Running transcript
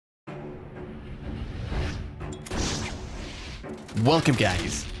Welcome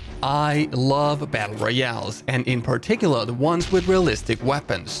guys! I love battle royales, and in particular the ones with realistic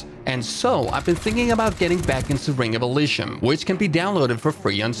weapons. And so I've been thinking about getting back into Ring of Elysium, which can be downloaded for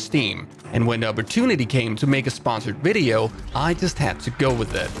free on Steam. And when the opportunity came to make a sponsored video, I just had to go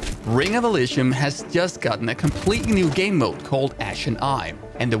with it. Ring of Elysium has just gotten a completely new game mode called ASHEN EYE,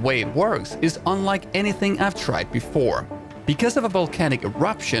 and the way it works is unlike anything I've tried before. Because of a volcanic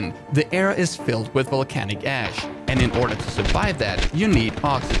eruption, the air is filled with volcanic ash, and in order to survive that, you need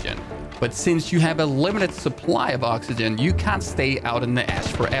oxygen. But since you have a limited supply of oxygen, you can't stay out in the ash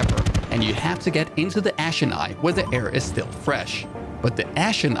forever, and you have to get into the ASHEN EYE where the air is still fresh. But the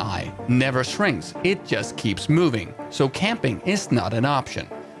ASHEN EYE never shrinks, it just keeps moving, so camping is not an option.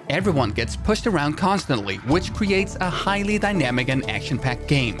 Everyone gets pushed around constantly, which creates a highly dynamic and action-packed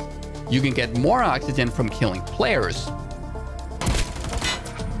game. You can get more oxygen from killing players,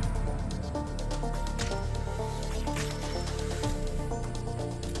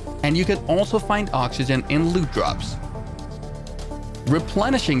 and you can also find oxygen in loot drops.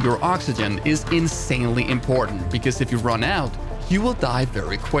 Replenishing your oxygen is insanely important, because if you run out, you will die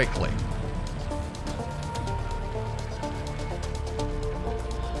very quickly.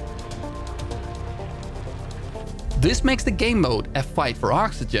 This makes the game mode a fight for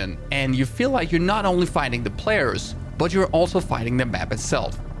oxygen, and you feel like you're not only fighting the players, but you're also fighting the map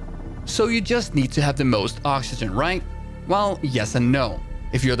itself. So you just need to have the most oxygen, right? Well, yes and no.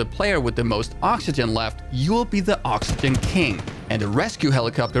 If you're the player with the most oxygen left, you will be the oxygen king, and a rescue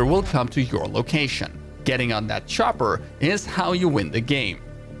helicopter will come to your location. Getting on that chopper is how you win the game.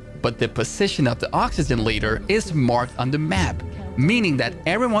 But the position of the oxygen leader is marked on the map, meaning that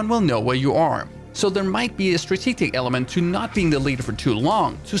everyone will know where you are. So there might be a strategic element to not being the leader for too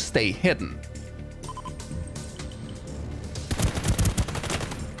long to stay hidden.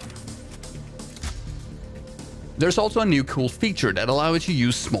 There's also a new cool feature that allows you to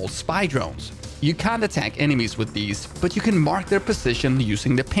use small spy drones. You can't attack enemies with these, but you can mark their position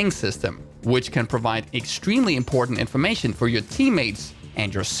using the ping system, which can provide extremely important information for your teammates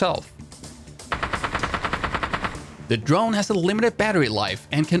and yourself. The drone has a limited battery life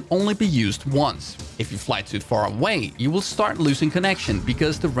and can only be used once. If you fly too far away, you will start losing connection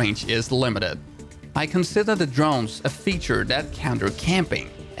because the range is limited. I consider the drones a feature that counter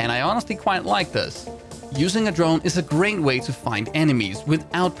camping, and I honestly quite like this. Using a drone is a great way to find enemies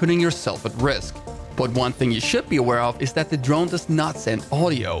without putting yourself at risk. But one thing you should be aware of is that the drone does not send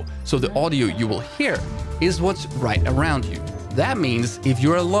audio, so the audio you will hear is what's right around you. That means if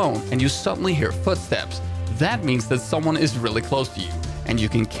you're alone and you suddenly hear footsteps, that means that someone is really close to you, and you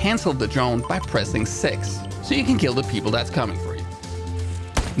can cancel the drone by pressing 6, so you can kill the people that's coming for you.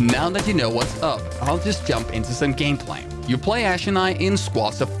 Now that you know what's up, I'll just jump into some gameplay. You play ASHEN EYE in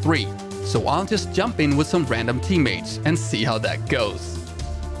squads of 3. So I'll just jump in with some random teammates and see how that goes.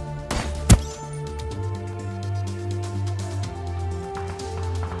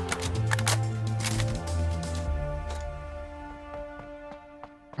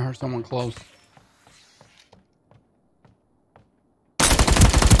 I heard someone close.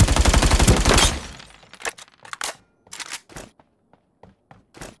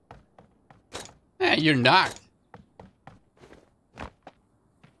 Hey, you're knocked.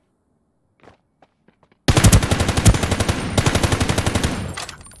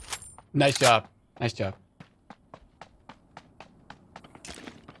 Nice job. Nice job.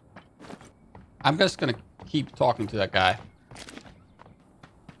 I'm just gonna keep talking to that guy.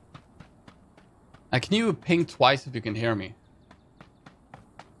 Can you ping twice if you can hear me?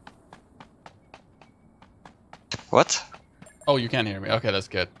 What? Oh, you can hear me. Okay, that's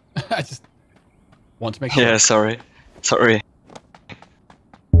good. I just want to make sure. Yeah, sorry. Sorry.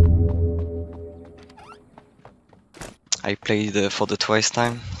 I played for the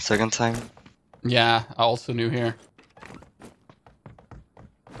second time. Yeah, I also new here.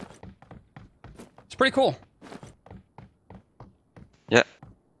 It's pretty cool. Yeah.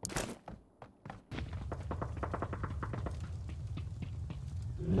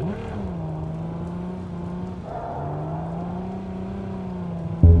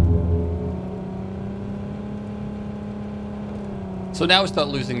 So now we start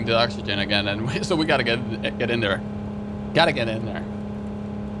losing the oxygen again, and so we gotta get in there. Gotta get in there.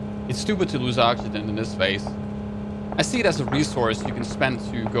 It's stupid to lose oxygen in this phase. I see it as a resource you can spend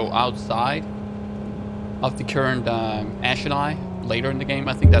to go outside of the current ASHEN EYE later in the game.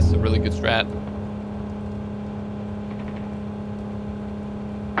 I think that's a really good strat.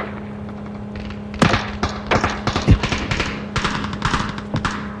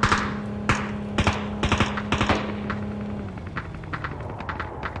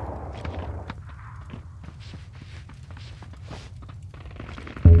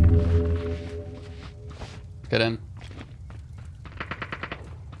 get in.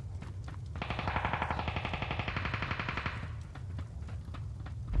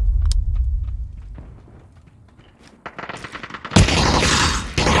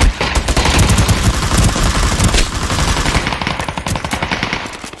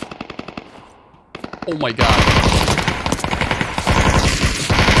 Oh my god.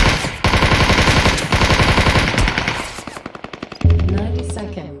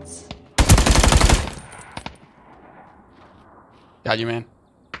 Got you, man.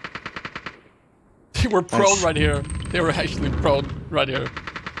 They were prone right here. They were actually prone right here.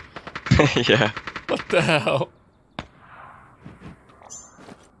 Yeah. What the hell?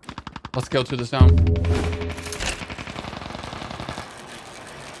 Let's go to the zone.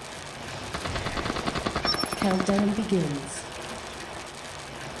 Countdown begins.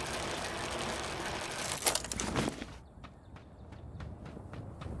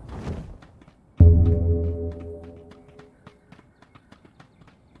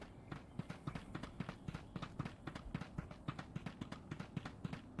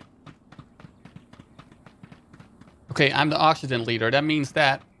 Okay, I'm the oxygen leader. That means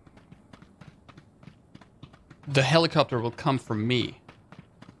that the helicopter will come for me.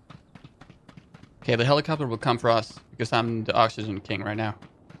 Okay, the helicopter will come for us because I'm the oxygen king right now.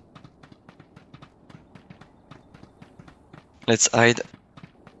 Let's hide.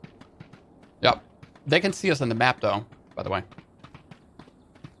 Yep. They can see us on the map though, by the way.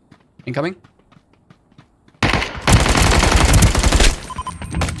 Incoming.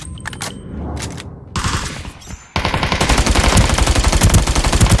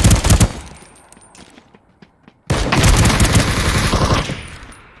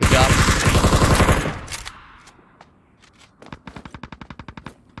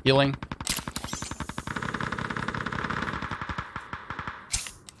 Healing.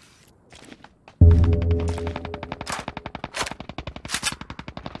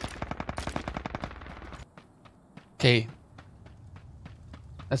 Okay.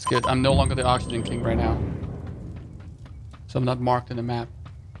 That's good. I'm no longer the oxygen king right now. So I'm not marked in the map.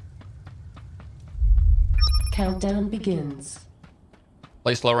 Countdown begins.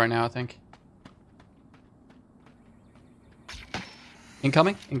 Play slow right now, I think.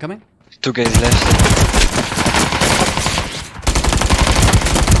 Incoming? Incoming? 2 guys left.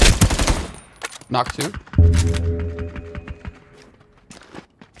 Knock 2.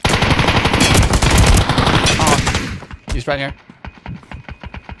 Oh, he's right here.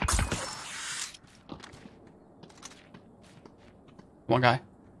 One guy.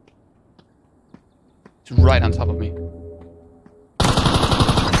 He's right on top of me.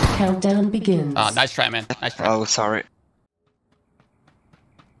 Countdown begins. Nice try, man. Nice try. Oh, sorry.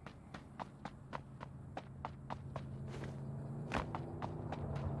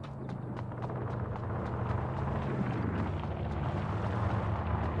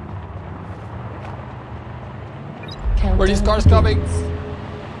 Where are these cars coming?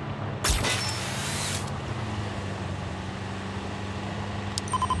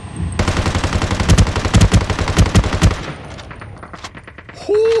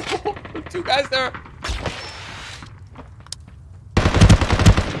 Ooh, 2 guys there.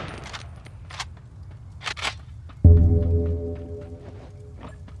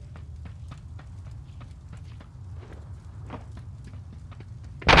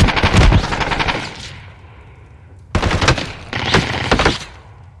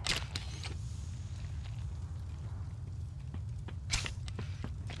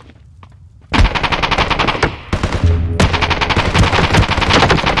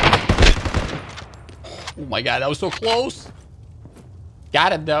 Oh my god, that was so close.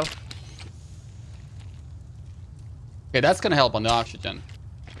 Got it though. Okay, that's gonna help on the oxygen.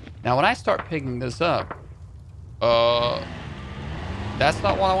 Now when I start picking this up, that's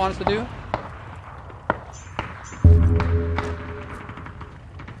not what I wanted to do.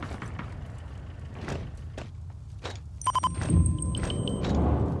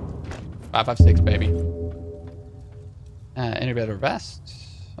 Five, 5, 6, baby. Any better vest?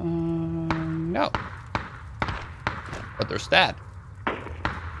 No. But they're stat.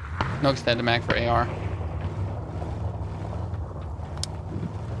 No extended mag for AR.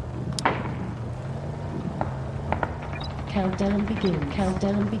 Countdown begins.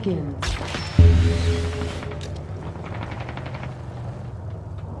 Countdown begins.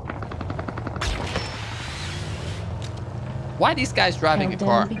 Why are these guys driving a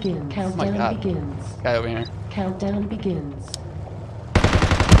car? Begins. Oh my god. Begins. Guy over here. Countdown begins.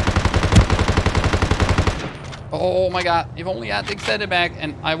 Oh my god. If only I had the extended mag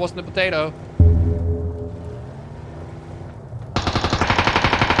and I wasn't a potato.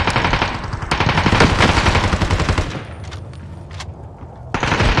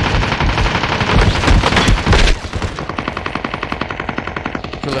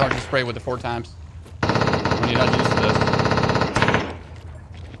 really hard to spray with the 4 times when you're not used to this.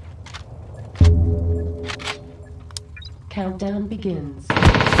 Countdown begins.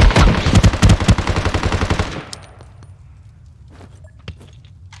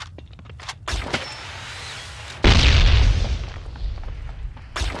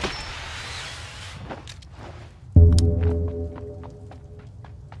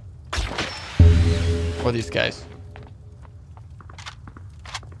 Or these guys.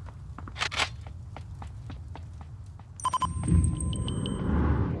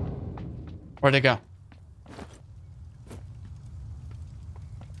 Where'd they go?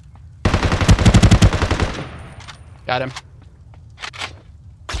 Got him.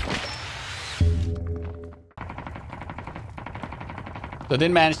 So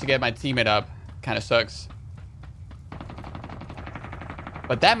didn't manage to get my teammate up. Kind of sucks.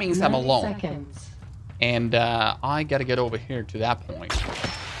 But that means I'm alone. Seconds. And I gotta get over here to that point.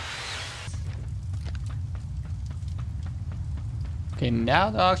 Okay, now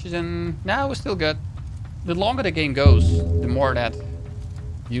the oxygen... Now we're still good. The longer the game goes, the more that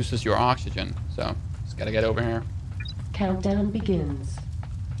uses your oxygen. So, just gotta get over here. Countdown begins.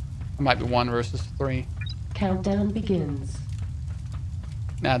 It might be 1 versus 3. Countdown begins.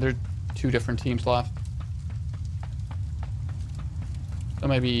 Nah, there are 2 different teams left. So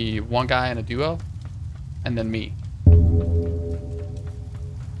maybe 1 guy in a duo, and then me.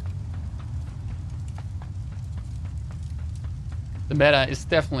 The meta is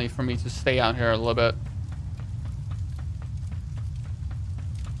definitely for me to stay out here a little bit.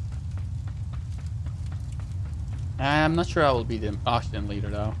 I'm not sure I will be the oxygen leader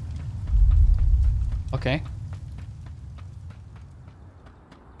though. Okay.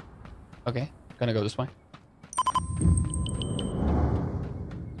 Okay, gonna go this way.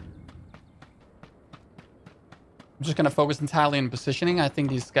 I'm just gonna focus entirely on positioning. I think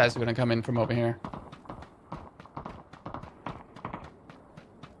these guys are gonna come in from over here.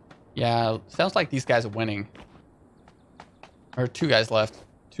 Yeah, sounds like these guys are winning. Or 2 guys left.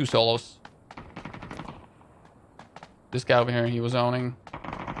 2 solos. This guy over here, he was owning.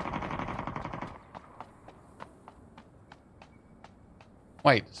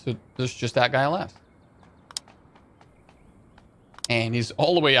 Wait, so there's just that guy left. And he's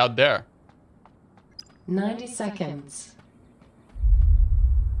all the way out there. 90 seconds.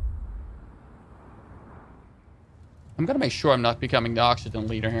 I'm gonna make sure I'm not becoming the oxygen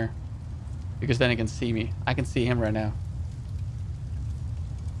leader here. Because then he can see me. I can see him right now.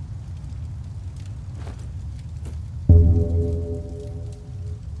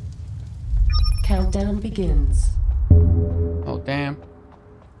 Countdown begins. Oh, damn.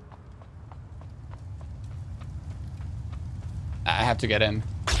 I have to get in.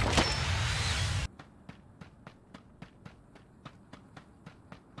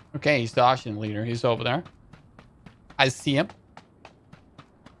 Okay, he's the oxygen leader. He's over there. I see him.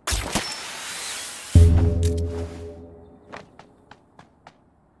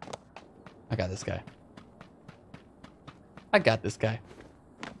 I got this guy. I got this guy.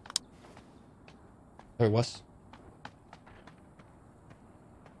 There he was.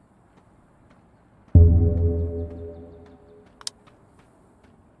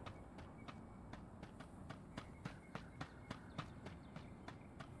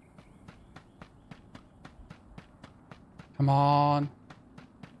 Come on.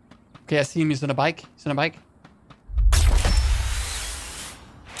 Okay, I see him. He's on a bike. He's on a bike.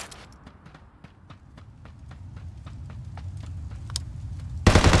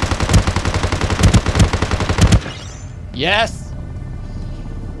 Yes.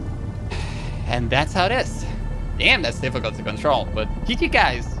 And that's how it is. Damn, that's difficult to control. But GG,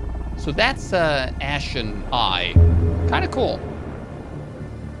 guys. So that's ASHEN EYE. Kind of cool.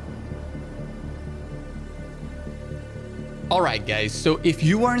 Alright guys, so if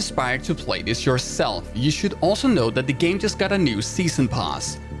you are inspired to play this yourself, you should also know that the game just got a new season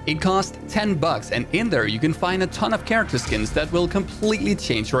pass. It costs $10 and in there you can find a ton of character skins that will completely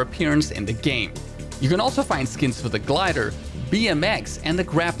change your appearance in the game. You can also find skins for the glider, BMX and the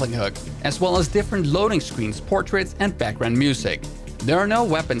grappling hook, as well as different loading screens, portraits and background music. There are no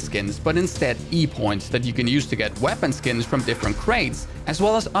weapon skins, but instead E-points that you can use to get weapon skins from different crates, as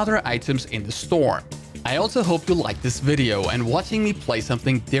well as other items in the store. I also hope you liked this video and watching me play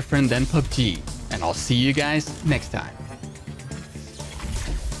something different than PUBG, and I'll see you guys next time.